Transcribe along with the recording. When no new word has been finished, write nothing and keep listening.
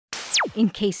in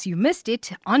case you missed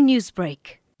it on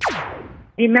Newsbreak.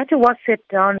 The matter was set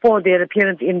down for their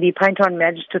appearance in the Pinetown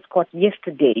Magistrates Court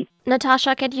yesterday.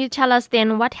 Natasha, can you tell us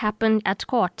then what happened at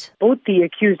court? Both the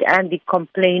accused and the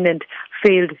complainant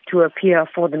failed to appear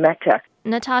for the matter.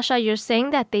 Natasha, you're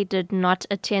saying that they did not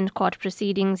attend court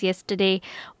proceedings yesterday.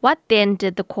 What then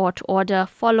did the court order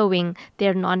following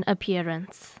their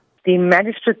non-appearance? The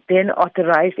magistrate then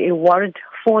authorized a warrant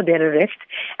for their arrest,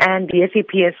 and the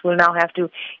SAPS will now have to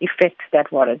effect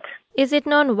that warrant. Is it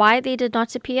known why they did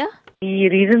not appear? The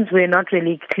reasons were not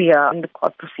really clear in the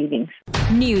court proceedings.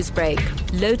 Newsbreak,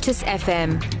 Lotus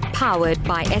FM, powered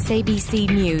by SABC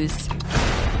News.